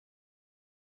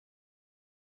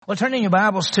Well, turn in your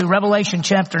Bibles to Revelation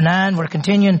chapter 9. We're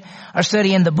continuing our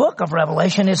study in the book of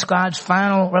Revelation. It's God's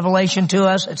final revelation to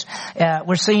us.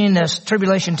 We're seeing this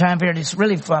tribulation time period. It's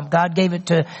really from God gave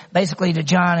it basically to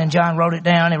John, and John wrote it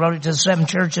down. He wrote it to the 7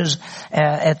 churches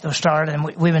at the start, and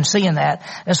we've been seeing that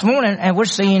this morning. And we're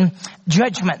seeing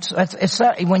judgments.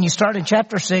 When you start in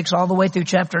chapter 6 all the way through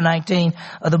chapter 19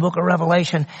 of the book of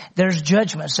Revelation, there's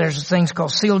judgments. There's things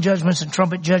called seal judgments and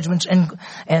trumpet judgments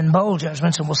and bowl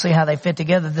judgments, and we'll see how they fit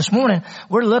together. This morning,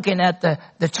 we're looking at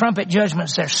the trumpet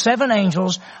judgments. There's 7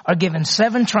 angels are given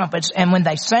 7 trumpets, and when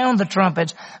they sound the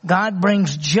trumpets, God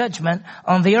brings judgment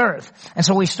on the earth. And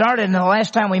so we started, and the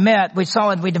last time we met, we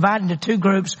divided into 2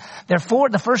 groups.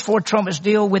 The first 4 trumpets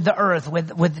deal with the earth,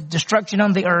 with destruction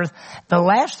on the earth. The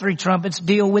last 3 trumpets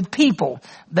deal with people.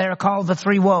 They're called the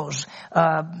 3 woes.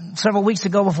 Several weeks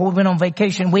ago, before we went on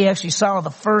vacation, we actually saw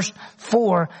the first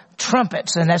 4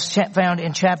 trumpets, and that's found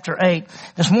in chapter 8.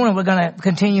 This morning we're going to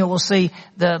continue.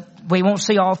 We won't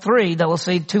see all 3, though we'll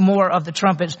see 2 more of the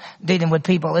trumpets dealing with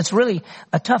people. It's really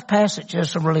a tough passage. There's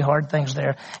some really hard things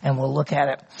there, and we'll look at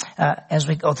it as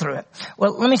we go through it.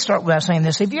 Well, let me start by saying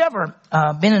this. Have you ever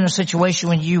been in a situation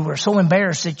when you were so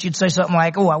embarrassed that you'd say something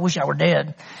like, "Oh, I wish I were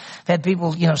dead"? I've had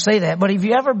people, say that. But have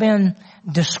you ever been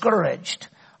discouraged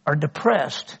or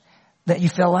depressed that you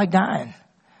felt like dying,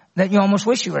 that you almost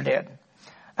wish you were dead?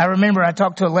 I remember I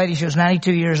talked to a lady, she was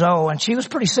 92 years old, and she was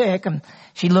pretty sick, and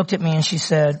she looked at me and she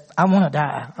said, "I want to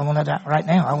die. I want to die right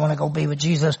now. I want to go be with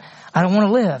Jesus. I don't want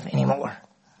to live anymore."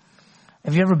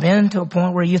 Have you ever been to a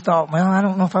point where you thought, "Well, I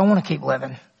don't know if I want to keep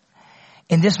living"?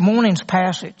 In this morning's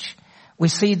passage, we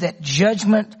see that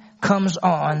judgment comes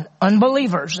on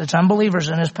unbelievers. It's unbelievers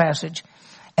in this passage.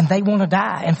 And they want to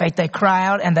die. In fact, they cry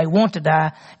out and they want to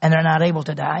die, and they're not able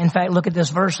to die. In fact, look at this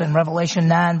verse in Revelation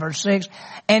 9, verse 6.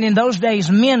 "And in those days,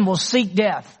 men will seek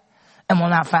death and will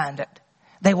not find it.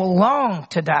 They will long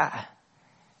to die,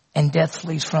 and death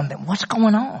flees from them." What's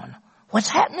going on? What's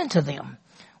happening to them?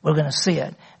 We're going to see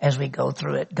it as we go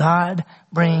through it. God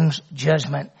brings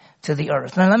judgment to the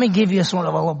earth. Now, let me give you sort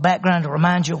of a little background to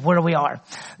remind you of where we are.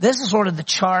 This is sort of the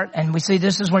chart, and we see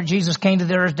this is where Jesus came to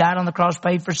the earth, died on the cross,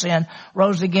 paid for sin,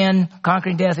 rose again,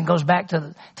 conquering death, and goes back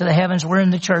to the heavens. We're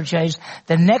in the church age.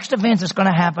 The next event that's going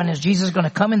to happen is Jesus is going to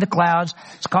come in the clouds.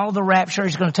 It's called the rapture.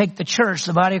 He's going to take the church,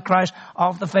 the body of Christ,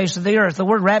 off the face of the earth. The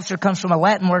word rapture comes from a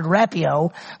Latin word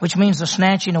rapio, which means the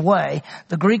snatching away.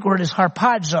 The Greek word is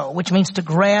harpazo, which means to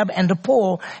grab and to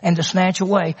pull and to snatch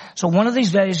away. So one of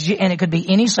these days, and it could be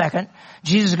any second,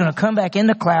 Jesus is going to come back in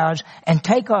the clouds and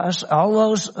take us, all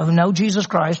those who know Jesus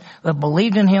Christ, who have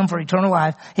believed in Him for eternal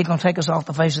life. He's going to take us off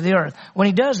the face of the earth. When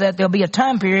He does that, there'll be a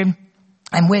time period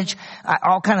in which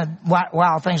all kind of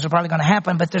wild things are probably going to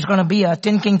happen, but there's going to be a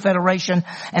 10-king federation,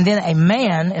 and then a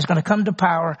man is going to come to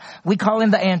power. We call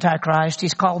him the Antichrist.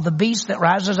 He's called the beast that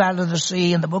rises out of the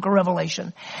sea in the book of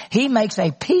Revelation. He makes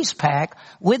a peace pact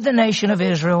with the nation of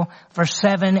Israel for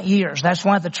 7 years. That's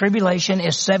why the tribulation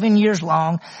is 7 years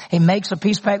long. He makes a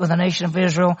peace pact with the nation of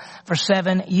Israel for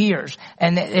 7 years.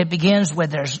 And it begins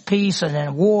with there's peace and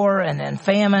then war and then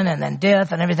famine and then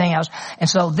death and everything else. And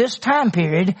so this time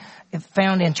period,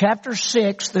 found in chapter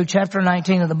 6 through chapter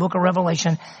 19 of the book of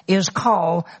Revelation, is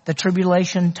called the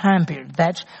tribulation time period.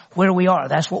 That's where we are.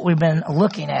 That's what we've been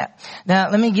looking at. Now,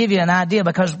 let me give you an idea,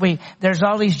 because there's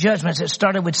all these judgments. It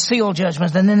started with seal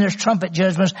judgments, and then there's trumpet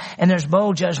judgments, and there's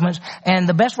bowl judgments. And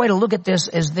the best way to look at this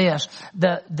is this.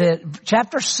 The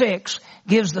chapter 6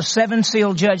 gives the 7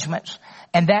 seal judgments,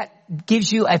 and that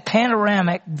gives you a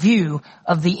panoramic view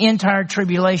of the entire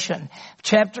tribulation.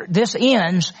 This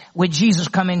ends with Jesus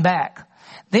coming back.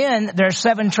 Then there's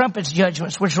 7 trumpets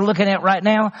judgments, which we're looking at right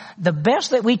now. The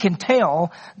best that we can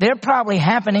tell, they're probably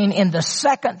happening in the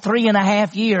second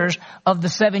 3.5 years of the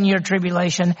 7-year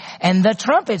tribulation. And the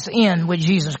trumpets end with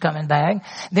Jesus coming back.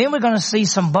 Then we're going to see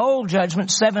some bowl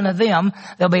judgments, 7 of them.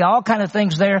 There'll be all kind of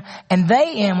things there. And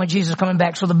they end with Jesus coming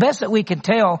back. So the best that we can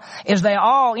tell is they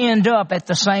all end up at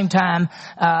the same time,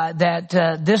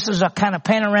 this is a kind of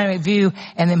panoramic view.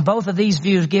 And then both of these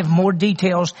views give more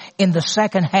details in the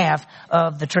second half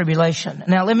of the tribulation.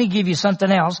 Now, let me give you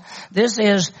something else. This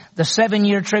is the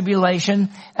 7-year tribulation.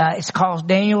 It's called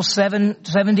Daniel's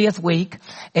 70th week.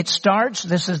 It starts,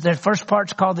 the first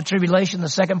part's called the tribulation. The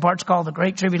second part's called the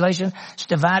Great Tribulation. It's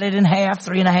divided in half,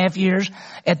 3.5 years.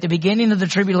 At the beginning of the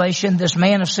tribulation, this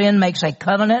man of sin makes a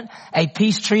covenant, a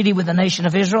peace treaty with the nation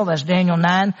of Israel. That's Daniel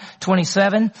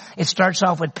 9:27. It starts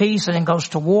off with peace and then goes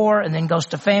to war and then goes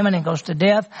to famine and goes to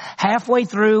death. Halfway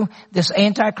through, this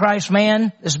Antichrist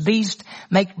man, this beast,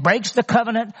 breaks the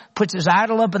covenant, puts his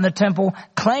idol up in the temple,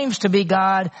 claims to be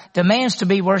God, demands to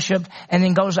be worshiped, and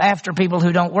then goes after people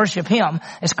who don't worship him.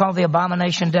 It's called the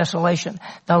abomination desolation.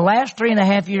 The last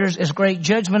 3.5 years is great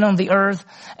judgment on the earth,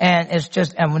 and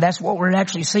that's what we're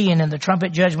actually seeing in the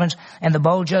trumpet judgments and the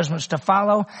bowl judgments to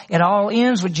follow. It all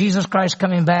ends with Jesus Christ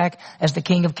coming back as the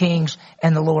King of Kings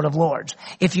and the Lord of Lords.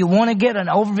 If you want to get an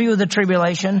overview of the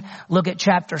tribulation, look at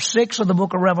chapter 6 of the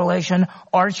book of Revelation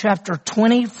or chapter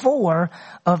 24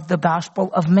 of the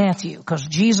Gospel of Matthew, because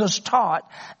Jesus taught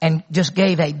and just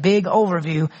gave a big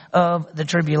overview of the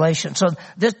tribulation. So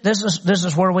this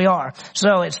is where we are.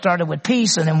 So it started with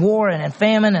peace and then war and then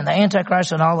famine and the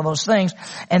Antichrist and all of those things.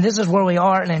 And this is where we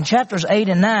are. And in chapters 8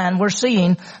 and 9, we're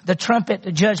seeing the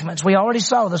trumpet judgments. We already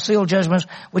saw the seal judgments,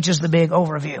 which is the big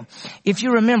overview. If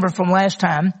you remember from last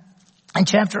time, in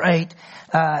chapter 8,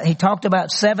 he talked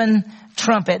about 7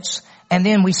 trumpets, and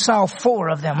then we saw 4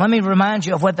 of them. Let me remind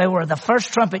you of what they were. The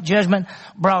first trumpet judgment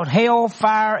brought hail,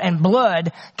 fire, and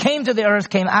blood, came to the earth,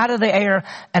 came out of the air,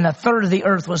 and 1/3 of the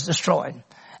earth was destroyed.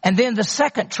 And then the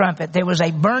second trumpet, there was a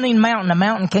burning mountain. A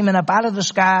mountain came up out of the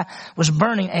sky, was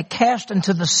burning, and cast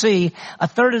into the sea.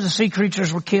 1/3 of the sea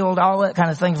creatures were killed, all that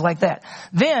kind of things like that.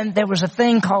 Then there was a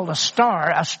thing called a star.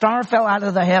 A star fell out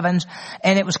of the heavens,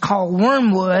 and it was called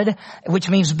wormwood, which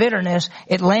means bitterness.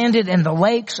 It landed in the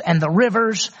lakes and the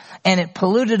rivers, and it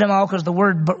polluted them all, because the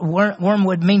word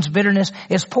wormwood means bitterness.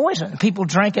 It's poison. People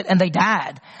drank it and they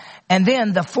died. And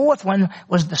then the fourth one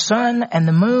was the sun and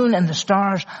the moon and the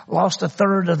stars lost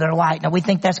 1/3 of their light. Now we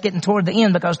think that's getting toward the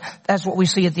end, because that's what we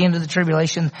see at the end of the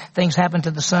tribulation. Things happen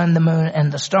to the sun, the moon,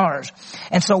 and the stars.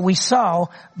 And so we saw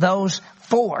those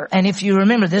 4. And if you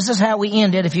remember, this is how we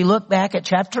ended. If you look back at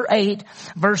chapter 8,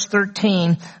 verse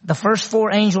 13, the first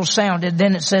 4 angels sounded.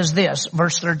 Then it says this,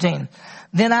 verse 13.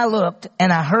 Then I looked,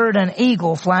 and I heard an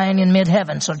eagle flying in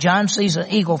mid-heaven. So John sees an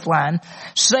eagle flying,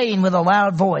 saying with a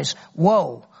loud voice,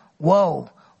 "Woe! Woe,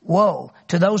 woe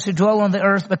to those who dwell on the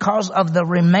earth, because of the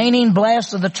remaining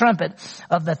blast of the trumpet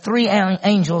of the 3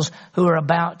 angels who are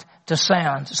about to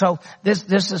sound." So this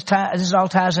all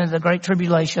ties into the great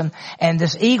tribulation, and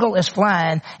this eagle is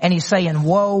flying, and he's saying,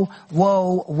 "Woe,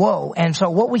 woe, woe." And so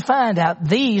what we find out,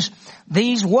 these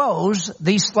woes,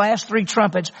 these last 3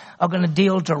 trumpets, are going to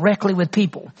deal directly with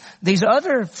people. These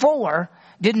other 4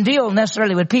 didn't deal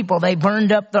necessarily with people. They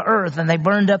burned up the earth, and they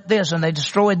burned up this, and they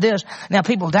destroyed this. Now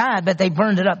people died, but they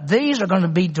burned it up. These are going to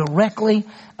be directly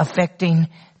affecting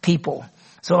people.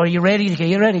 So are you ready to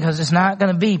get ready? Because it's not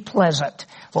going to be pleasant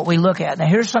what we look at. Now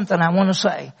here's something I want to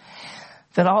say.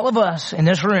 That all of us in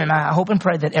this room, I hope and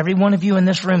pray that every one of you in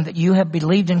this room, that you have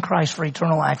believed in Christ for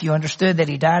eternal life. You understood that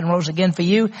he died and rose again for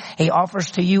you. He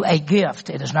offers to you a gift.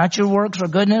 It is not your works or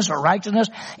goodness or righteousness.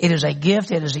 It is a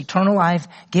gift. It is eternal life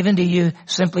given to you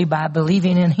simply by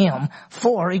believing in him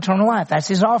for eternal life. That's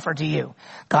his offer to you.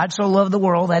 God so loved the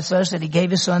world, that's us, that he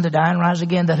gave his son to die and rise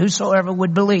again, that whosoever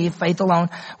would believe, faith alone,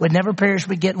 would never perish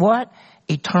but get what?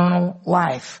 Eternal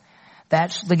life.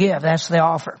 That's the gift. That's the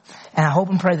offer. And I hope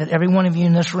and pray that every one of you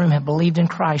in this room have believed in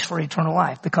Christ for eternal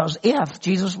life. Because if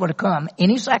Jesus were to come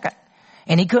any second,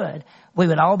 and he could, we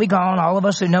would all be gone, all of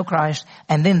us who know Christ,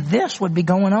 and then this would be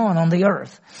going on the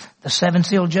earth. The 7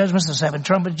 seal judgments, the 7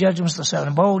 trumpet judgments, the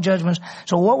 7 bowl judgments.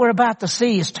 So what we're about to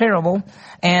see is terrible,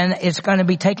 and it's going to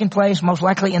be taking place most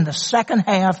likely in the second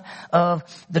half of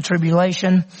the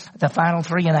tribulation, the final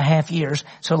 3.5 years.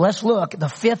 So let's look. The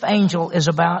 5th angel is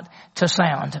about to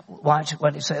sound. Watch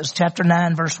what it says. Chapter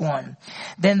 9, verse 1.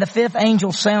 Then the 5th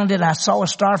angel sounded. I saw a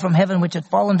star from heaven which had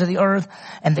fallen to the earth,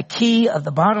 and the key of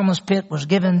the bottomless pit was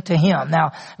given to him.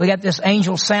 Now, we got this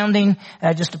angel sounding,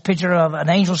 just a picture of an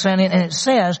angel sounding, and it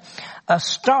says,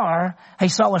 he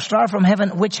saw a star from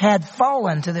heaven which had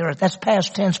fallen to the earth. That's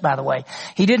past tense, by the way.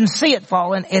 He didn't see it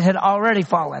fallen. It had already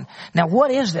fallen. Now,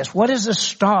 what is this? What is this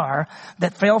star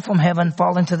that fell from heaven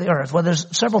falling to the earth? Well, there's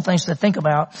several things to think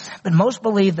about, but most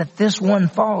believe that this one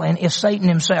fallen is Satan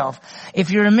himself. If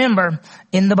you remember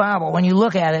in the Bible, when you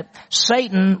look at it,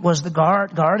 Satan was the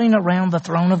guarding around the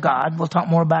throne of God. We'll talk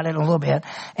more about it in a little bit.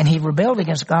 And he rebelled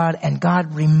against God, and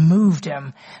God removed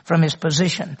him from his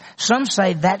position. Some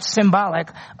say that's symbolic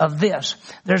of this.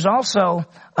 There's also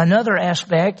another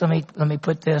aspect. Let me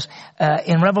put this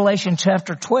in Revelation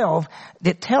chapter 12.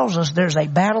 It tells us there's a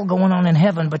battle going on in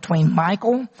heaven between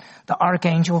Michael, the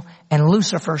archangel, and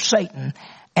Lucifer, Satan.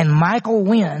 And Michael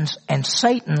wins, and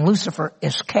Satan, Lucifer,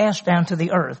 is cast down to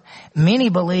the earth. Many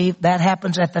believe that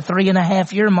happens at the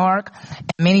 3.5 year mark.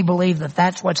 And many believe that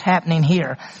that's what's happening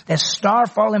here. That star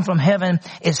falling from heaven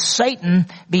is Satan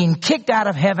being kicked out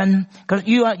of heaven. Because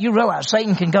you realize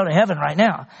Satan can go to heaven right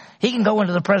now. He can go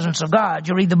into the presence of God.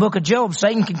 You read the book of Job,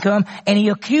 Satan can come and he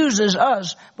accuses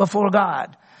us before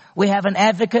God. We have an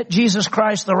advocate, Jesus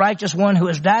Christ, the righteous one, who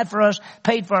has died for us,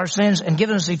 paid for our sins, and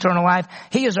given us eternal life.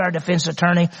 He is our defense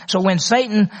attorney. So when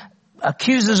Satan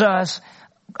accuses us,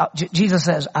 Jesus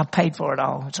says, I've paid for it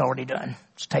all. It's already done.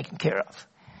 It's taken care of.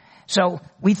 So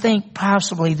we think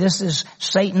possibly this is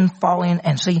Satan falling,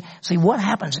 and see what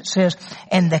happens. It says,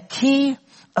 and the key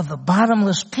of the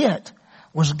bottomless pit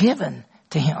was given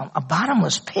to him. A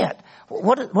bottomless pit.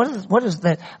 What is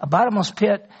that? A bottomless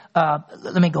pit,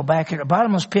 let me go back here. A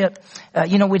bottomless pit,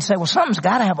 we'd say, well, something's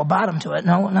gotta have a bottom to it.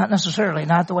 No, not necessarily.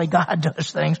 Not the way God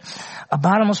does things. A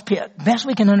bottomless pit. Best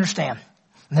we can understand.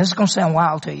 And this is gonna sound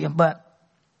wild to you, but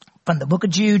from the book of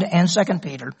Jude and 2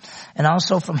 Peter, and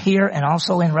also from here and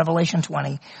also in Revelation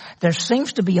 20, there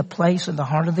seems to be a place in the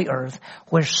heart of the earth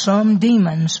where some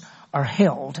demons are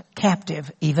held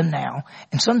captive even now,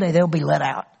 and someday they'll be let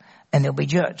out. And they'll be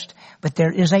judged. But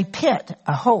there is a pit,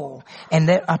 a hole, and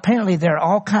apparently there are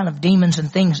all kind of demons and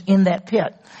things in that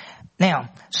pit. Now,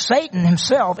 Satan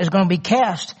himself is going to be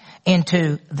cast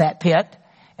into that pit,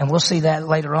 and we'll see that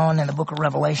later on in the book of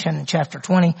Revelation in chapter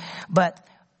 20. But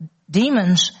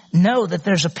demons know that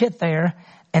there's a pit there,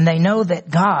 and they know that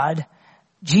God,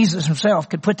 Jesus himself,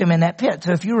 could put them in that pit.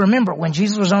 So if you remember, when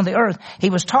Jesus was on the earth, he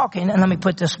was talking, and let me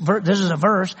put this is a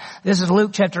verse. This is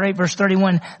Luke chapter 8, verse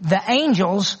 31. The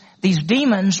angels, these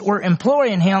demons, were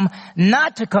imploring him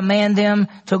not to command them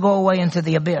to go away into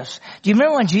the abyss. Do you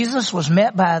remember when Jesus was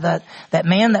met by that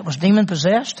man that was demon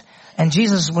possessed? And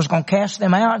Jesus was going to cast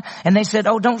them out? And they said,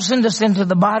 oh, don't send us into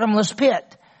the bottomless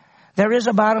pit. There is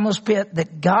a bottomless pit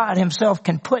that God himself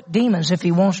can put demons if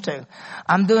he wants to.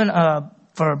 I'm doing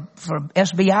for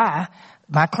SBI,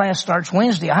 my class starts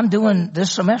Wednesday. I'm doing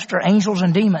this semester angels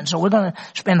and demons. So we're going to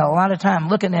spend a lot of time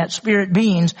looking at spirit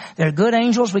beings. They're good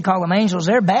angels. We call them angels.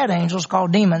 They're bad angels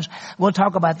called demons. We'll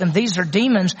talk about them. These are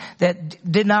demons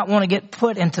that did not want to get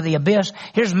put into the abyss.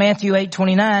 Here's Matthew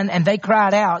 8:29. And they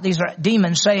cried out, these are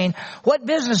demons, saying, what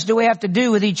business do we have to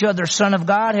do with each other, Son of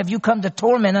God? Have you come to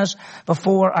torment us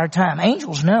before our time?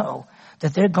 Angels know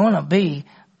that they're going to be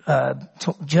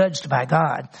judged by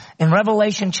God. In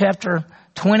Revelation chapter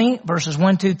 20, verses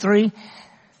 1, 2, 3,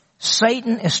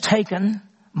 Satan is taken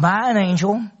by an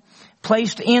angel,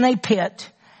 placed in a pit,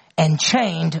 and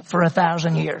chained for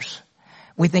 1,000 years.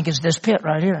 We think it's this pit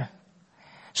right here.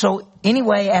 So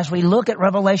anyway, as we look at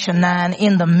Revelation 9,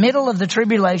 in the middle of the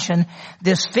tribulation,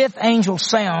 this fifth angel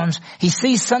sounds. He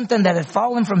sees something that had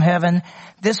fallen from heaven.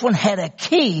 This one had a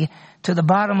key to the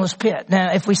bottomless pit.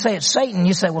 Now, if we say it's Satan,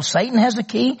 you say, well, Satan has a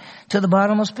key to the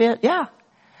bottomless pit? Yeah.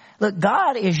 Look,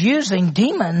 God is using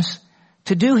demons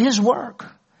to do his work.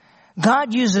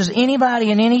 God uses anybody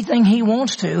and anything he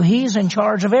wants to. He's in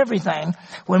charge of everything.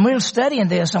 When we're studying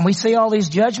this and we see all these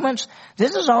judgments,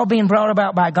 this is all being brought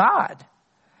about by God.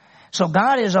 So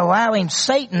God is allowing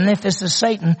Satan, if this is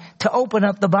Satan, to open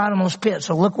up the bottomless pit.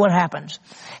 So look what happens.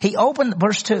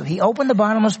 Verse 2, he opened the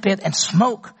bottomless pit and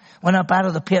smoke went up out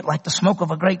of the pit like the smoke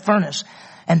of a great furnace.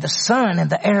 And the sun and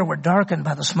the air were darkened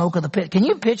by the smoke of the pit. Can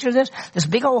you picture this? This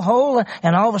big old hole,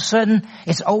 and all of a sudden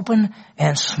it's open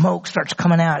and smoke starts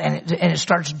coming out, and it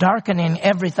starts darkening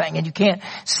everything, and you can't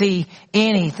see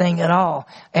anything at all.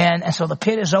 And so the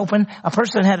pit is open. A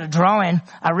person had a drawing.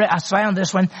 I found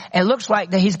this one. And it looks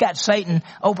like that he's got Satan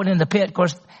opening the pit. Of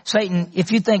course, Satan,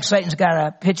 if you think Satan's got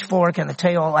a pitchfork and a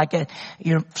tail like it,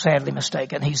 you're sadly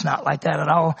mistaken. He's not like that at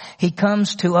all. He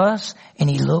comes to us and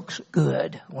he looks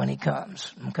good when he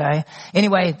comes. Okay?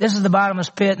 Anyway, this is the bottomless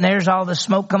pit, and there's all the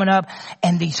smoke coming up,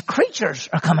 and these creatures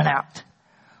are coming out.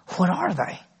 What are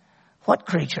they? What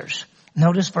creatures?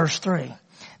 Notice verse 3.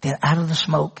 Then out of the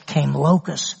smoke came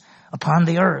locusts upon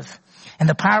the earth, and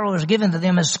the power was given to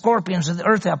them as scorpions of the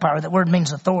earth have power. That word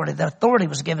means authority. The authority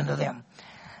was given to them.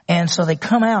 And so they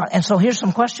come out. And so here's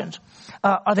some questions.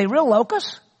 Are they real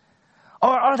locusts?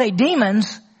 Or are they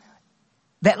demons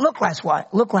that look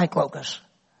like locusts?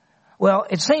 Well,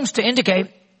 it seems to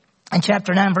indicate in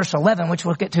chapter 9, verse 11, which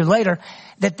we'll get to later,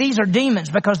 that these are demons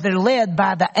because they're led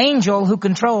by the angel who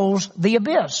controls the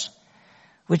abyss,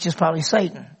 which is probably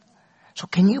Satan. So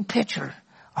can you picture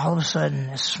all of a sudden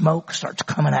this smoke starts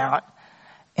coming out,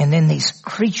 and then these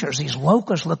creatures, these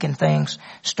locust-looking things,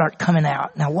 start coming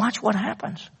out. Now watch what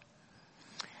happens.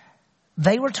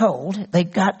 They were told, they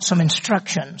got some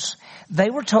instructions. They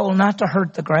were told not to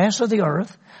hurt the grass of the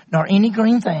earth, nor any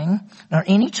green thing, nor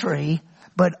any tree,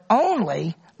 but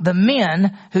only the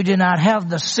men who do not have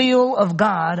the seal of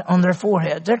God on their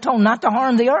forehead. They're told not to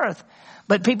harm the earth,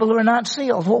 but people who are not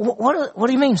sealed. What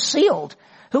do you mean sealed?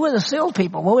 Who are the sealed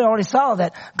people? Well, we already saw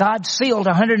that God sealed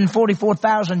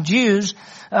 144,000 Jews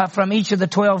from each of the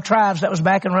 12 tribes. That was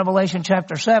back in Revelation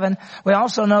chapter 7. We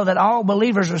also know that all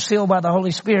believers are sealed by the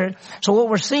Holy Spirit. So what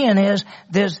we're seeing is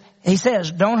this. He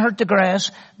says, don't hurt the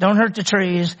grass, don't hurt the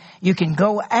trees. You can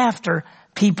go after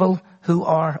people who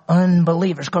are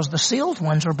unbelievers, because the sealed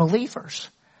ones are believers.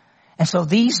 And so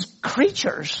these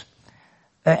creatures,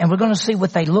 and we're going to see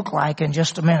what they look like in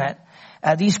just a minute.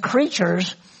 These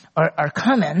creatures are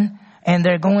coming, and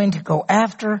they're going to go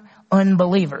after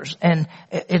unbelievers. And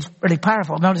it's pretty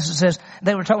powerful. Notice it says,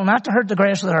 they were told not to hurt the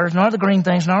grass of the earth, nor the green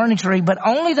things, nor any tree, but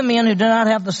only the men who do not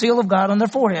have the seal of God on their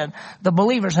forehead. The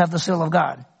believers have the seal of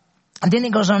God. And then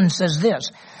he goes on and says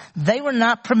this, they were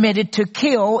not permitted to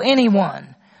kill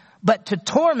anyone, but to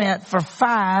torment for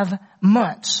 5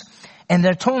 months. And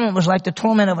their torment was like the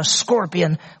torment of a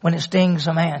scorpion when it stings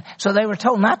a man. So they were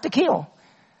told not to kill.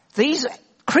 These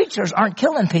creatures aren't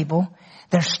killing people.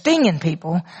 They're stinging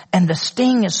people. And the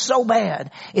sting is so bad.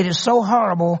 It is so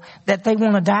horrible that they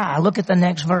want to die. Look at the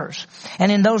next verse.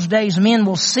 And in those days men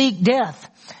will seek death,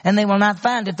 and they will not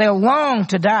find it. They'll long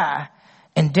to die,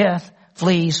 and death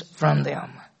flees from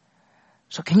them.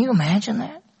 So can you imagine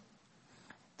that?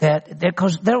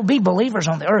 Because there will be believers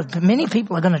on the earth. Many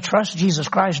people are going to trust Jesus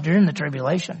Christ during the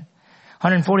tribulation.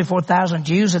 144,000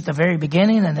 Jews at the very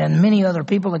beginning, and then many other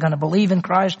people are going to believe in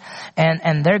Christ,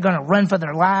 and they're going to run for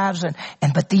their lives.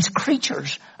 But these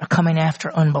creatures are coming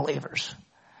after unbelievers.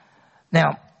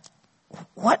 Now,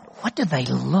 what do they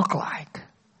look like?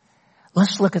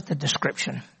 Let's look at the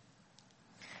description.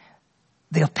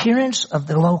 The appearance of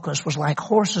the locusts was like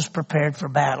horses prepared for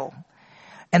battle.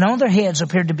 And on their heads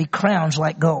appeared to be crowns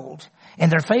like gold.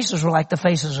 And their faces were like the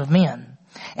faces of men.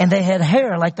 And they had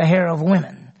hair like the hair of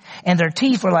women. And their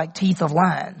teeth were like teeth of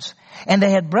lions. And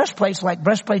they had breastplates like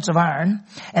breastplates of iron.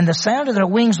 And the sound of their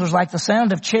wings was like the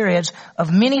sound of chariots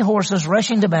of many horses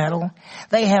rushing to battle.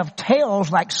 They have tails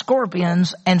like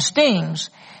scorpions and stings.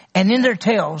 And in their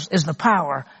tails is the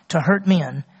power to hurt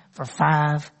men for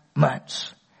 5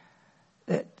 months.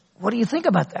 What do you think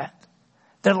about that?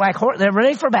 They're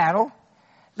ready for battle.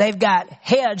 They've got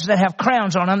heads that have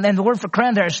crowns on them. And the word for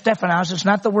crown there is Stephanos. It's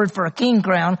not the word for a king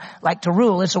crown, like to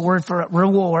rule. It's a word for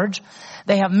rewards.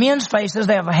 They have men's faces.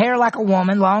 They have hair like a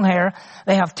woman, long hair.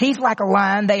 They have teeth like a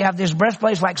lion. They have these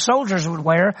breastplates like soldiers would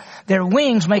wear. Their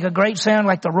wings make a great sound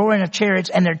like the roaring of chariots.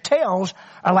 And their tails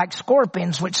are like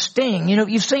scorpions, which sting. You know,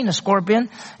 you've seen a scorpion,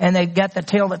 and they've got the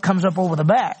tail that comes up over the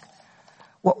back.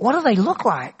 What do they look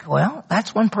like? Well,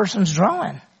 that's one person's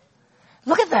drawing.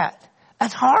 Look at that.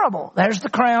 That's horrible. There's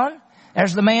the crown.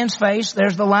 There's the man's face.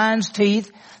 There's the lion's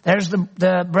teeth. There's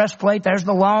the breastplate. There's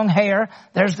the long hair.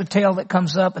 There's the tail that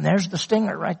comes up, and there's the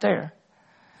stinger right there.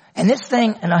 And this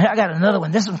thing, and I got another one.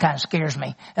 This one kind of scares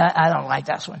me. I don't like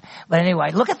this one. But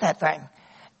anyway, look at that thing.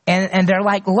 And they're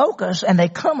like locusts, and they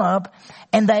come up,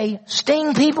 and they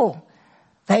sting people.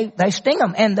 They sting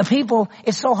them. And the people,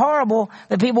 it's so horrible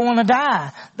that people want to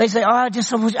die. They say, if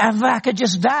I could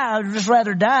just die, I'd just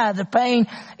rather die. The pain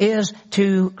is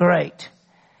too great.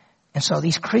 And so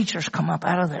these creatures come up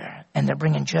out of there, and they're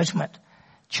bringing judgment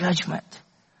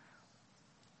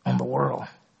on the world.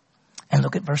 And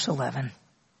look at verse 11.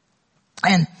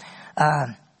 And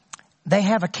they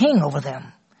have a king over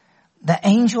them, the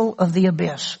angel of the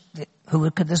abyss. Who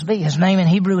could this be? His name in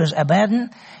Hebrew is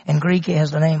Abaddon. In Greek, he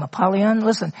has the name Apollyon.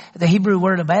 Listen, the Hebrew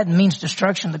word Abaddon means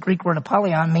destruction. The Greek word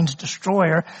Apollyon means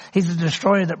destroyer. He's the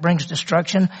destroyer that brings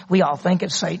destruction. We all think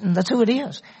it's Satan. That's who it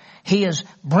is. He is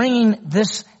bringing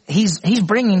this, he's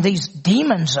bringing these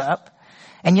demons up,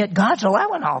 and yet God's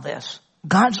allowing all this.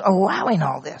 God's allowing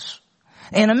all this.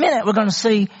 In a minute, we're going to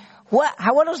see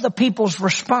what is the people's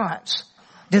response?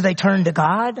 Do they turn to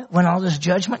God when all this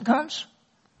judgment comes?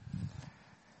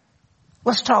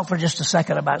 Let's talk for just a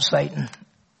second about Satan.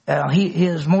 He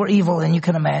is more evil than you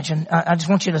can imagine. I just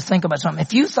want you to think about something.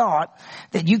 If you thought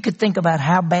that you could think about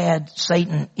how bad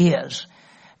Satan is,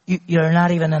 you're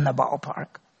not even in the ballpark.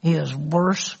 He is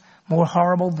worse, more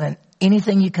horrible than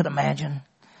anything you could imagine.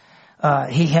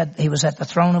 He was at the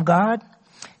throne of God.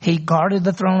 He guarded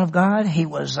the throne of God. He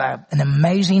was an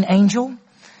amazing angel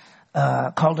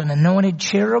called an anointed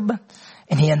cherub.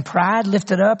 And he in pride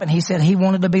lifted up, and he said he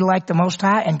wanted to be like the Most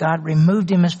High, and God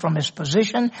removed him from his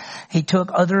position. He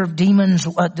took other demons,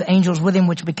 the angels with him,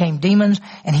 which became demons,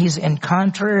 and he's in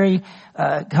contrary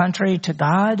to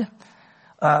God.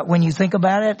 When you think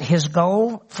about it, his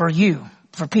goal for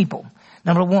people,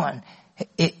 number one,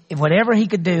 Whatever he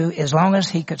could do, as long as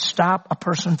he could stop a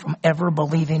person from ever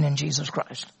believing in Jesus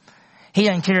Christ. He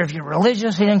doesn't care if you're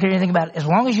religious. He doesn't care anything about it. As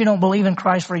long as you don't believe in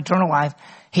Christ for eternal life,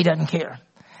 he doesn't care.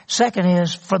 Second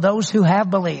is, for those who have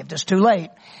believed, it's too late.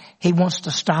 He wants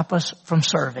to stop us from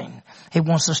serving. He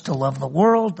wants us to love the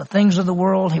world, the things of the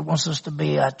world. He wants us to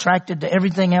be attracted to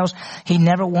everything else. He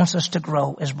never wants us to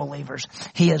grow as believers.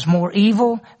 He is more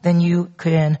evil than you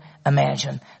can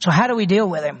imagine. So how do we deal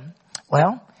with him?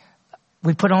 Well,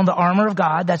 we put on the armor of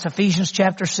God. That's Ephesians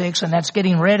chapter 6, and that's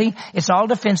getting ready. It's all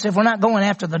defensive. We're not going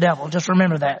after the devil. Just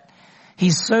remember that.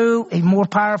 He's more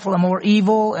powerful and more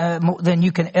evil than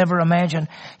you can ever imagine.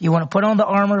 You want to put on the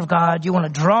armor of God. You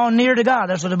want to draw near to God.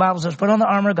 That's what the Bible says. Put on the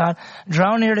armor of God.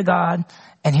 Draw near to God,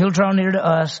 and he'll draw near to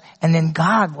us, and then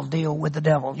God will deal with the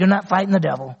devil. You're not fighting the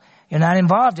devil. You're not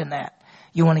involved in that.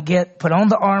 You want to put on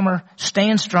the armor,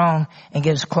 stand strong, and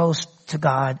get as close to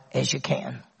God as you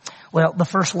can. Well, the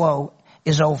first woe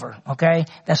is over, okay?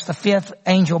 That's the fifth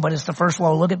angel, but it's the first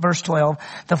woe. Look at verse 12.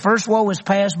 The first woe is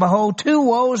past. Behold, 2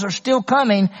 woes are still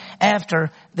coming after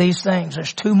these things.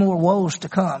 There's 2 more woes to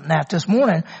come. Now, this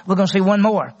morning, we're going to see 1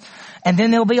 more. And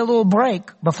then there'll be a little break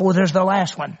before there's the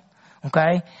last one.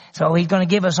 Okay? So he's going to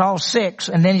give us all 6,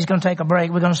 and then he's going to take a break.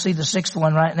 We're going to see the 6th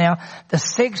one right now. The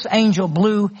 6th angel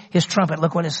blew his trumpet.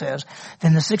 Look what it says.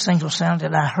 Then the 6th angel sounded,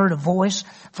 and I heard a voice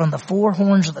from the 4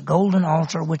 horns of the golden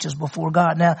altar, which is before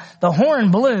God. Now, the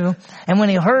horn blew, and when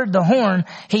he heard the horn,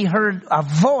 he heard a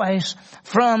voice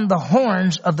from the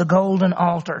horns of the golden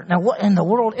altar. Now, what in the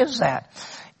world is that?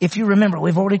 If you remember,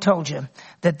 we've already told you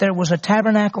that there was a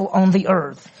tabernacle on the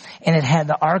earth, and it had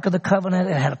the Ark of the Covenant,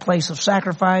 it had a place of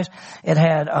sacrifice, it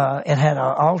had an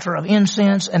altar of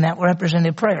incense, and that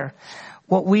represented prayer.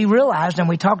 What we realized, and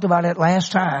we talked about it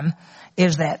last time,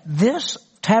 is that this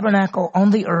tabernacle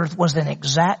on the earth was an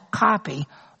exact copy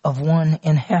of one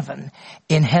in heaven.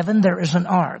 In heaven there is an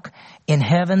ark. In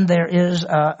heaven there is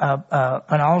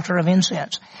an altar of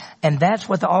incense. And that's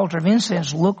what the altar of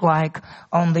incense looked like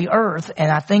on the earth.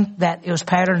 And I think that it was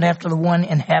patterned after the one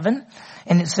in heaven.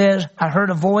 And it says, I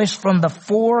heard a voice from the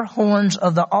 4 horns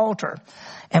of the altar.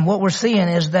 And what we're seeing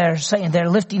is they're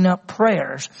lifting up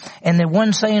prayers. And the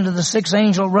one saying to the 6th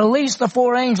angel, release the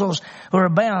 4 angels who are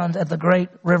bound at the great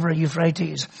river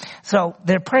Euphrates. So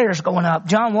their prayers going up.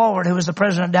 John Wallward, who was the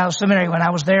president of Dallas Seminary when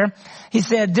I was there, he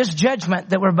said this judgment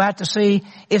that we're about to see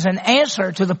is an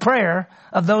answer to the prayer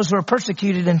of those who are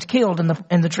persecuted and killed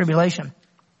in the tribulation.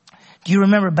 Do you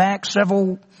remember back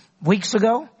several weeks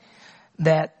ago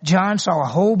that John saw a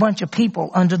whole bunch of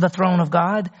people under the throne of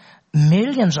God?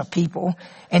 Millions of people.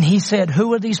 And he said,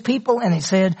 who are these people? And he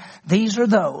said, these are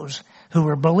those who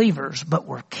were believers but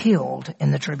were killed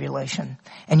in the tribulation.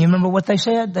 And you remember what they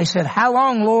said? They said, how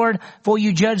long, Lord, before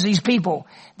you judge these people?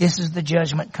 This is the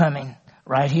judgment coming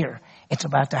right here. It's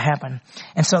about to happen.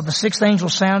 And so the 6th angel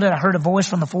sounded. I heard a voice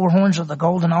from the 4 horns of the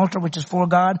golden altar, which is for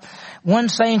God. One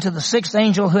saying to the 6th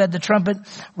angel who had the trumpet,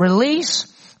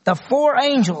 release the 4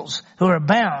 angels who are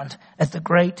bound at the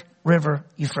great river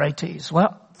Euphrates.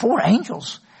 Well, 4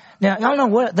 angels. Now, y'all know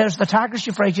what? There's the Tigris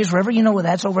Euphrates River. You know what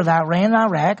that's over the Iran and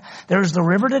Iraq. There's the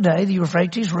river today, the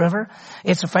Euphrates River.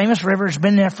 It's a famous river. It's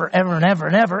been there forever and ever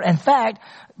and ever. In fact,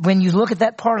 when you look at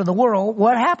that part of the world,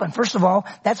 what happened? First of all,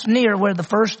 that's near where the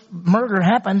first murder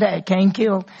happened. Cain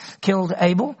killed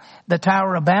Abel. The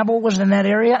Tower of Babel was in that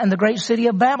area, and the great city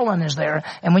of Babylon is there.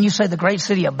 And when you say the great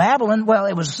city of Babylon, well,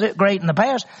 it was great in the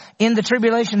past. In the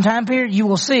tribulation time period, you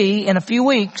will see in a few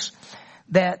weeks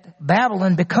that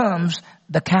Babylon becomes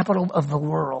the capital of the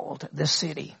world, this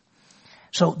city.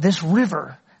 So this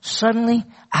river, suddenly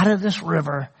out of this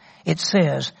river, it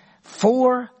says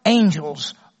 4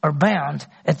 angels are bound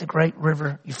at the great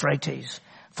river Euphrates.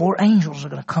 4 angels are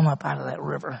going to come up out of that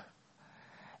river.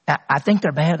 I think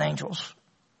they're bad angels.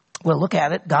 Well, look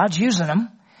at it. God's using them.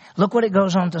 Look what it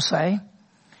goes on to say.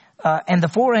 And the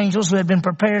 4 angels who had been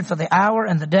prepared for the hour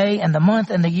and the day and the month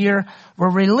and the year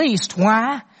were released.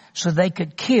 Why? So they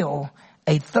could kill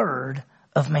 1/3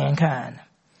 of mankind.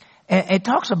 And it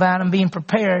talks about them being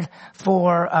prepared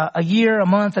for a year, a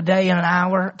month, a day, and an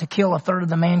hour to kill 1/3 of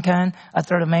the mankind,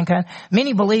 1/3 of mankind.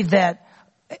 Many believe that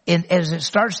as it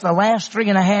starts the last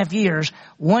 3.5 years,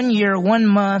 1 year, 1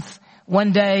 month,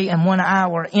 1 day, and 1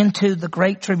 hour into the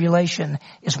Great Tribulation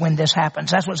is when this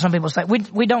happens. That's what some people say.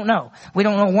 We don't know. We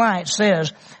don't know why it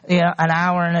says an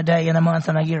hour and a day and a month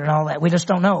and a year and all that. We just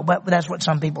don't know, but that's what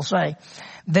some people say.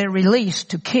 They're released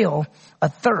to kill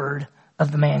 1/3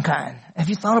 of the mankind. Have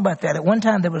you thought about that? At one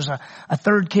time there was a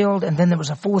 1/3 killed, and then there was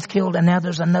a 4th killed, and now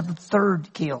there's another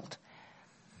 1/3 killed.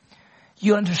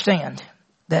 You understand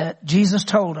that Jesus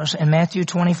told us in Matthew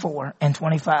 24 and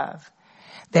 25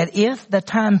 that if the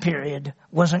time period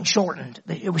wasn't shortened,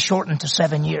 it was shortened to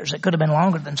 7 years. It could have been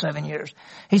longer than 7 years.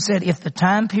 He said if the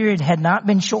time period had not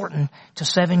been shortened to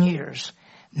 7 years,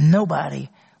 nobody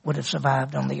would have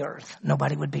survived on the earth.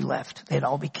 Nobody would be left. They'd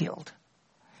all be killed.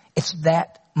 It's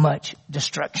that much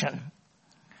destruction.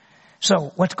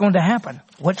 So what's going to happen?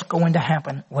 What's going to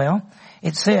happen? Well,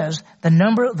 it says the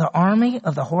number of the army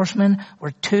of the horsemen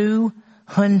were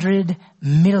 200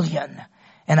 million.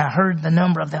 And I heard the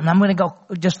number of them. I'm going to go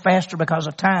just faster because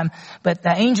of time. But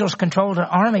the angels controlled an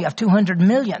army of 200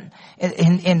 million.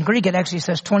 In Greek, it actually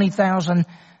says 20,000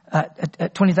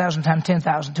 times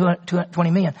 10,000,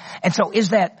 20 million. And so is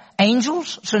that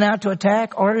angels sent out to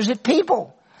attack, or is it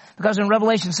people? Because in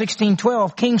Revelation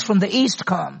 16:12, kings from the east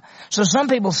come. So some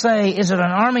people say, is it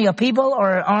an army of people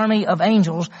or an army of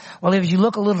angels? Well, if you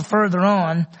look a little further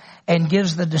on and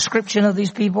gives the description of these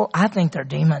people, I think they're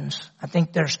demons. I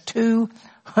think there's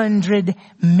 200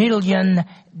 million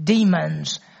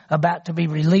demons about to be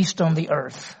released on the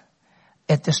earth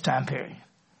at this time period.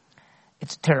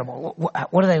 It's terrible.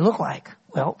 What do they look like?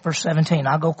 Well, verse 17,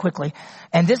 I'll go quickly.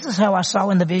 And this is how I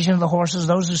saw in the vision of the horses,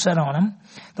 those who sat on them,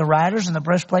 the riders and the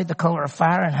breastplate, the color of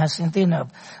fire and hyacinthine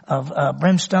of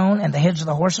brimstone, and the heads of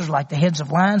the horses like the heads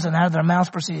of lions, and out of their mouths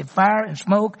proceeded fire and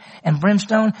smoke and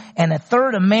brimstone. And a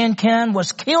third of mankind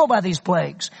was killed by these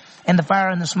plagues, and the fire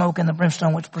and the smoke and the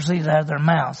brimstone which proceeded out of their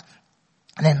mouths.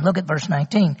 And then look at verse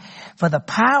 19. For the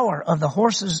power of the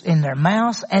horses in their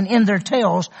mouths and in their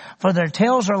tails, for their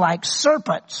tails are like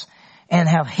serpents and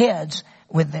have heads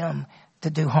with them to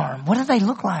do harm. What do they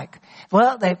look like?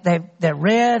 Well, they're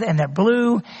red and they're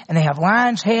blue and they have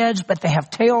lions' heads, but they have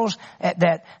tails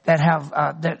that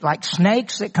have like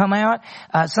snakes that come out.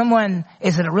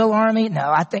 Is it a real army? No,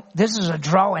 I think this is a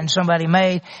drawing somebody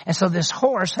made. And so this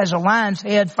horse has a lion's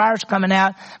head, fire's coming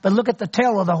out, but look at the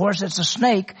tail of the horse. It's a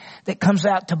snake that comes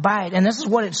out to bite. And this is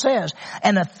what it says.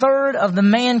 And a third of the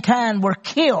mankind were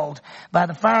killed by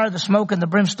the fire, the smoke, and the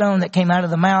brimstone that came out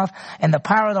of the mouth, and the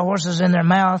power of the horses in their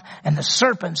mouth, and the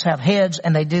serpents have heads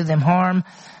and they do them harm.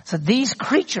 So these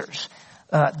creatures,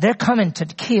 they're coming to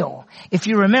kill. If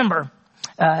you remember,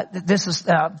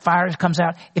 fire comes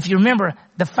out. If you remember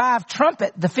the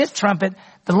fifth trumpet,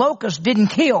 the locust didn't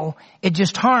kill. It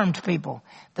just harmed people.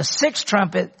 The sixth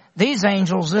trumpet, these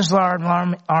angels, this large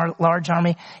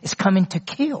army is coming to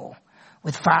kill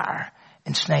with fire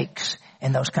and snakes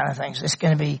and those kind of things. It's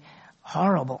going to be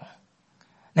horrible.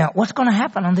 Now, what's going to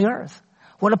happen on the earth?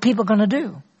 What are people going to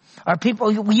do?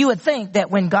 You would think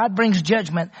that when God brings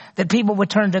judgment, that people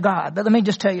would turn to God. But let me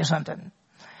just tell you something.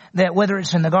 That whether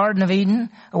it's in the Garden of Eden,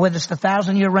 or whether it's the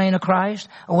 1,000-year reign of Christ,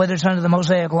 or whether it's under the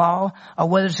Mosaic Law, or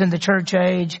whether it's in the church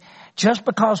age, just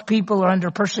because people are under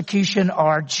persecution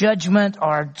or judgment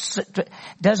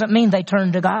doesn't mean they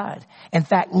turn to God. In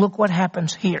fact, look what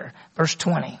happens here. Verse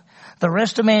 20. The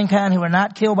rest of mankind who were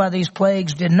not killed by these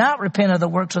plagues did not repent of the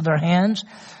works of their hands,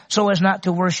 so as not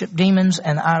to worship demons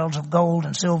and idols of gold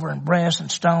and silver and brass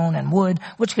and stone and wood,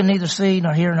 which can neither see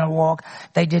nor hear nor walk.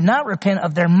 They did not repent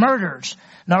of their murders,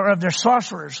 nor of their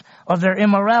sorcerers, of their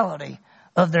immorality,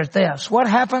 of their thefts. What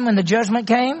happened when the judgment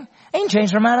came? They didn't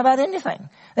change their mind about anything.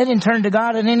 They didn't turn to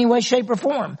God in any way, shape, or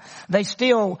form. They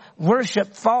still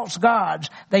worshiped false gods.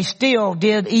 They still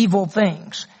did evil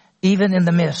things, even in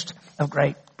the midst of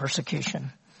great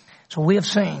persecution. So we have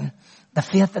seen the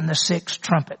fifth and the sixth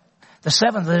trumpet. The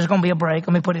seventh, there's going to be a break.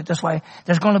 Let me put it this way.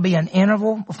 There's going to be an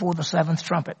interval before the seventh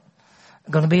trumpet.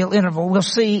 There's going to be an interval. We'll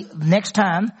see next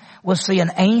time, we'll see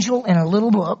an angel in a little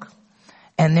book,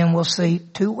 and then we'll see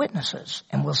two witnesses.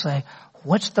 And we'll say,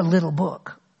 what's the little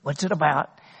book? What's it about?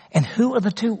 And who are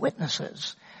the two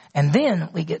witnesses? And then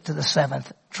we get to the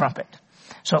seventh trumpet.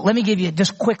 So let me give you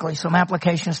just quickly some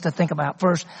applications to think about.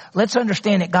 First, let's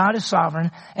understand that God is sovereign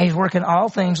and He's working all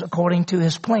things according to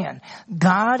His plan.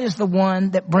 God is the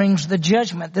one that brings the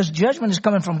judgment. This judgment is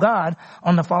coming from God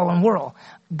on the fallen world.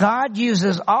 God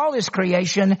uses all His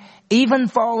creation, even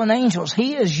fallen angels.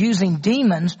 He is using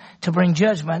demons to bring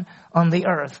judgment on the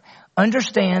earth.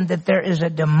 Understand that there is a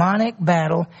demonic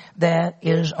battle that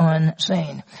is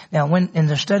unseen. Now, in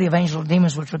the study of angels and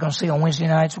demons, which we're going to see on Wednesday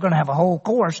nights, we're going to have a whole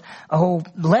course, a whole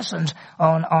lessons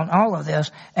on all of this.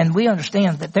 And we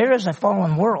understand that there is a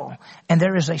fallen world and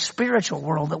there is a spiritual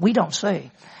world that we don't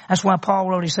see. That's why Paul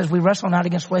wrote, he says, we wrestle not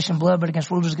against flesh and blood, but against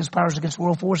rulers, against powers, against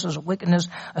world forces of wickedness,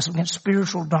 against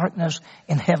spiritual darkness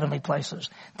in heavenly places.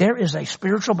 There is a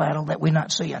spiritual battle that we're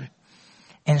not seeing.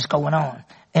 And it's going on.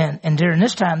 And during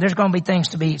this time, there's going to be things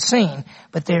to be seen,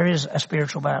 but there is a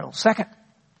spiritual battle. Second,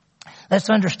 let's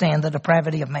understand the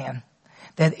depravity of man.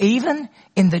 That even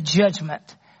in the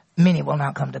judgment, many will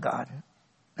not come to God.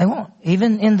 They won't.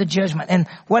 Even in the judgment. And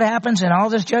what happens in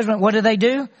all this judgment? What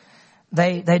do?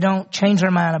 They don't change their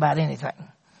mind about anything.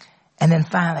 And then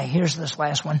finally, here's this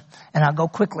last one, and I'll go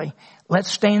quickly.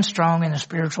 Let's stand strong in the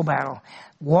spiritual battle.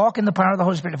 Walk in the power of the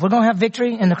Holy Spirit. If we're going to have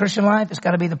victory in the Christian life, it's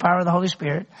got to be the power of the Holy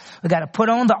Spirit. We've got to put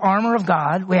on the armor of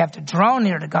God. We have to draw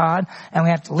near to God, and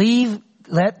we have to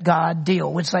let God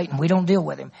deal with Satan. We don't deal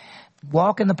with him.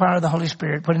 Walk in the power of the Holy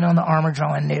Spirit, putting on the armor,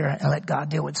 drawing near, and let God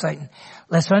deal with Satan.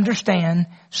 Let's understand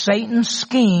Satan's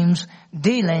schemes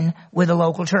dealing with the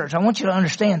local church. I want you to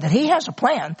understand that he has a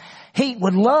plan. He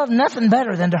would love nothing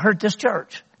better than to hurt this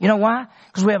church. You know why?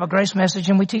 Because we have a grace message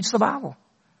and we teach the Bible.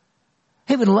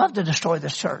 He would love to destroy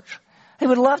this church. He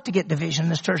would love to get division in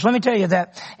this church. Let me tell you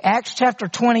that Acts chapter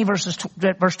 20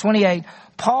 verse 28,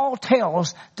 Paul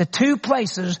tells the two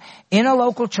places in a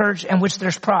local church in which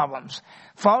there's problems.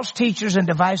 False teachers and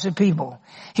divisive people.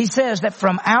 He says that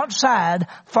from outside,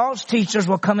 false teachers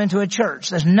will come into a church.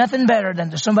 There's nothing better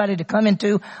than somebody to come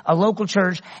into a local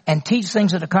church and teach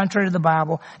things that are contrary to the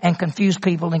Bible and confuse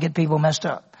people and get people messed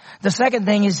up. The second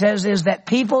thing he says is that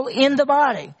people in the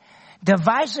body,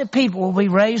 divisive people, will be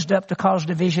raised up to cause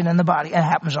division in the body. It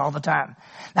happens all the time.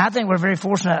 Now, I think we're very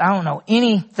fortunate. I don't know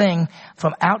anything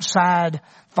from outside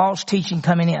false teaching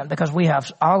coming in, because we have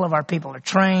all of our people are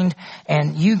trained,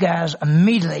 and you guys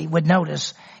immediately would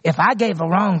notice if I gave a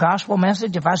wrong gospel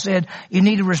message, if I said you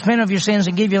need to repent of your sins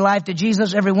and give your life to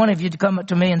Jesus, every one of you to come up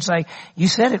to me and say, you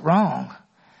said it wrong.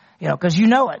 You know, because you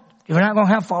know it. We're not going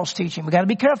to have false teaching. We got to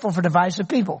be careful for divisive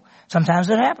people. Sometimes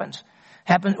it happens.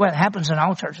 It happens in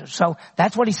all churches. So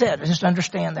that's what he said. Just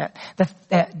understand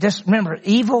that. Just remember,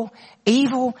 evil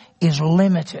is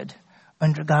limited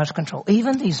under God's control.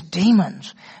 Even these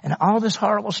demons and all this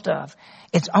horrible stuff,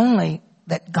 it's only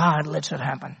that God lets it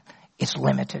happen. It's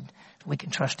limited. We can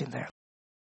trust him there.